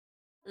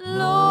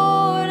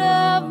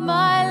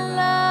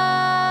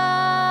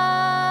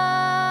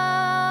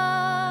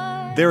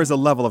There is a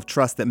level of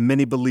trust that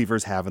many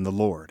believers have in the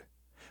Lord.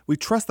 We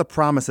trust the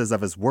promises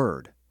of His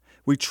Word.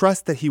 We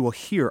trust that He will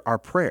hear our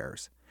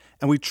prayers.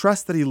 And we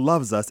trust that He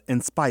loves us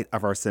in spite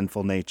of our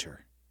sinful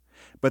nature.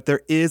 But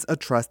there is a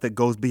trust that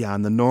goes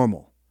beyond the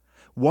normal.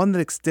 One that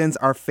extends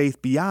our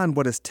faith beyond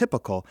what is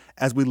typical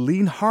as we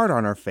lean hard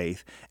on our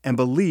faith and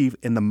believe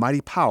in the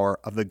mighty power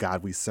of the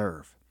God we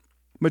serve.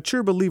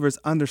 Mature believers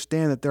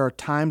understand that there are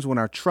times when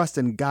our trust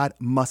in God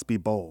must be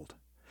bold,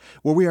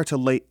 where we are to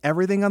lay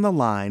everything on the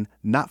line,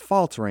 not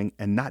faltering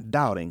and not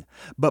doubting,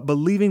 but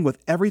believing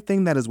with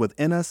everything that is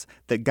within us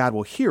that God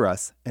will hear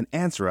us and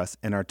answer us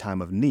in our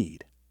time of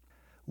need.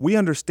 We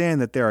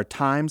understand that there are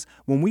times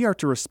when we are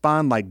to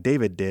respond like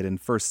David did in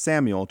 1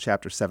 Samuel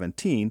chapter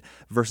 17,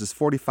 verses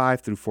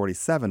 45 through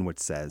 47, which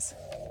says,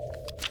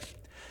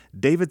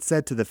 David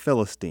said to the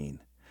Philistine,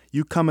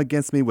 "You come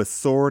against me with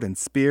sword and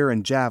spear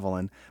and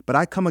javelin, but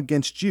I come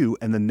against you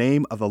in the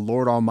name of the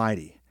Lord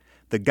Almighty,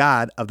 the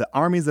God of the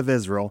armies of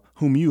Israel,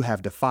 whom you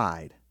have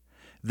defied.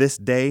 This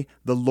day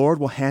the Lord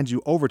will hand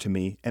you over to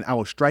me, and I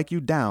will strike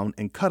you down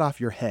and cut off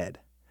your head.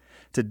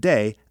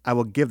 Today I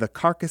will give the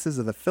carcasses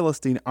of the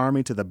Philistine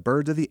army to the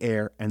birds of the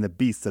air and the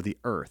beasts of the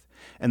earth,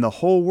 and the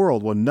whole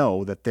world will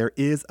know that there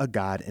is a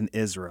God in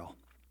Israel.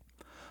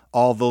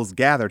 All those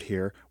gathered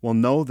here will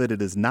know that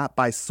it is not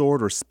by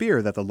sword or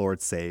spear that the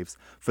Lord saves,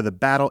 for the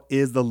battle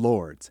is the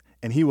Lord's,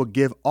 and He will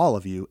give all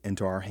of you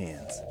into our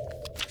hands."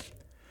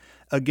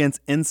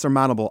 Against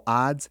insurmountable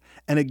odds,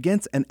 and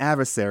against an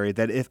adversary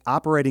that, if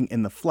operating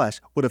in the flesh,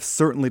 would have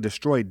certainly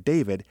destroyed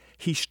David,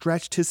 he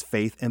stretched his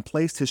faith and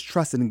placed his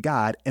trust in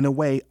God in a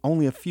way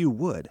only a few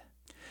would.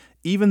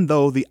 Even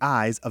though the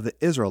eyes of the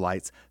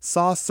Israelites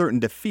saw certain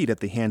defeat at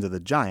the hands of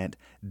the giant,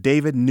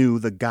 David knew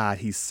the God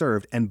he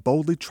served and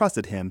boldly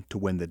trusted Him to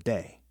win the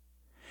day.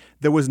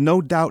 There was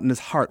no doubt in his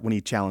heart when he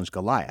challenged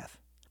Goliath,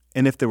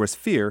 and if there was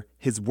fear,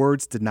 his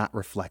words did not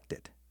reflect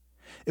it.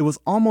 It was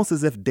almost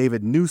as if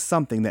David knew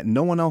something that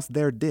no one else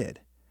there did,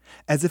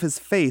 as if his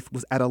faith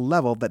was at a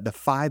level that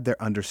defied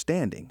their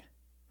understanding.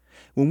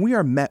 When we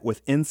are met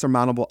with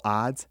insurmountable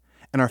odds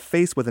and are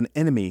faced with an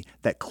enemy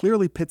that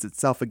clearly pits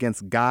itself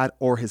against God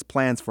or His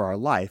plans for our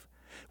life,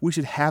 we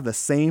should have the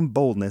same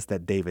boldness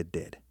that David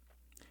did.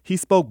 He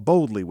spoke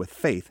boldly with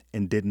faith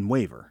and didn't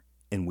waver,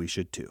 and we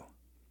should too.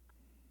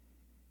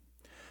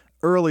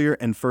 Earlier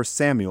in 1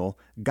 Samuel,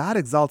 God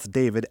exalts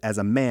David as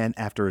a man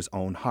after His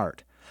own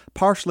heart,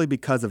 partially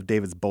because of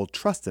David's bold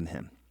trust in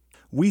Him.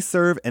 We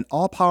serve an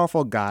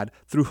all-powerful God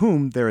through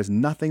whom there is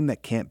nothing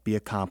that can't be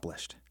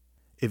accomplished.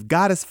 If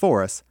God is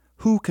for us,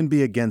 who can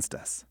be against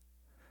us?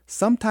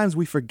 Sometimes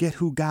we forget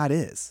who God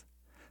is.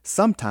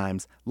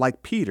 Sometimes,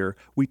 like Peter,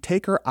 we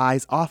take our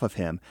eyes off of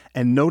Him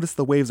and notice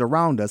the waves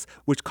around us,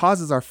 which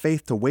causes our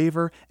faith to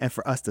waver and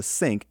for us to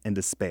sink in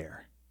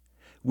despair.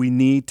 We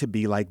need to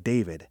be like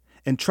David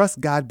and trust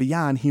God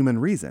beyond human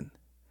reason.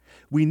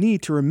 We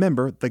need to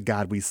remember the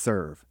God we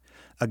serve,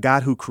 a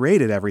God who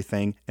created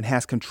everything and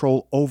has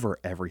control over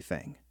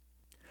everything.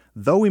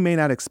 Though we may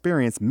not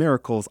experience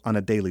miracles on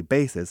a daily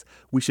basis,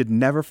 we should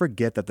never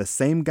forget that the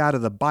same God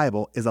of the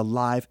Bible is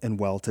alive and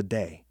well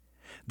today,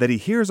 that He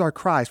hears our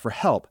cries for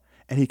help,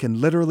 and He can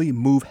literally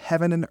move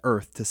heaven and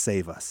earth to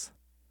save us.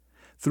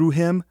 Through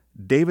Him,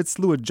 David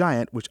slew a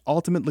giant, which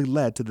ultimately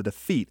led to the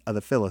defeat of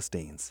the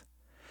Philistines.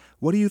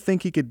 What do you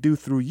think He could do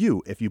through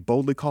you if you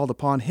boldly called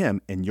upon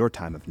Him in your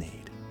time of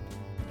need?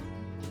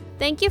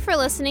 Thank you for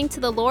listening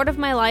to the Lord of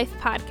My Life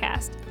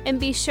podcast, and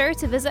be sure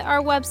to visit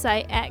our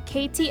website at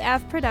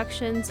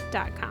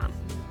ktfproductions.com.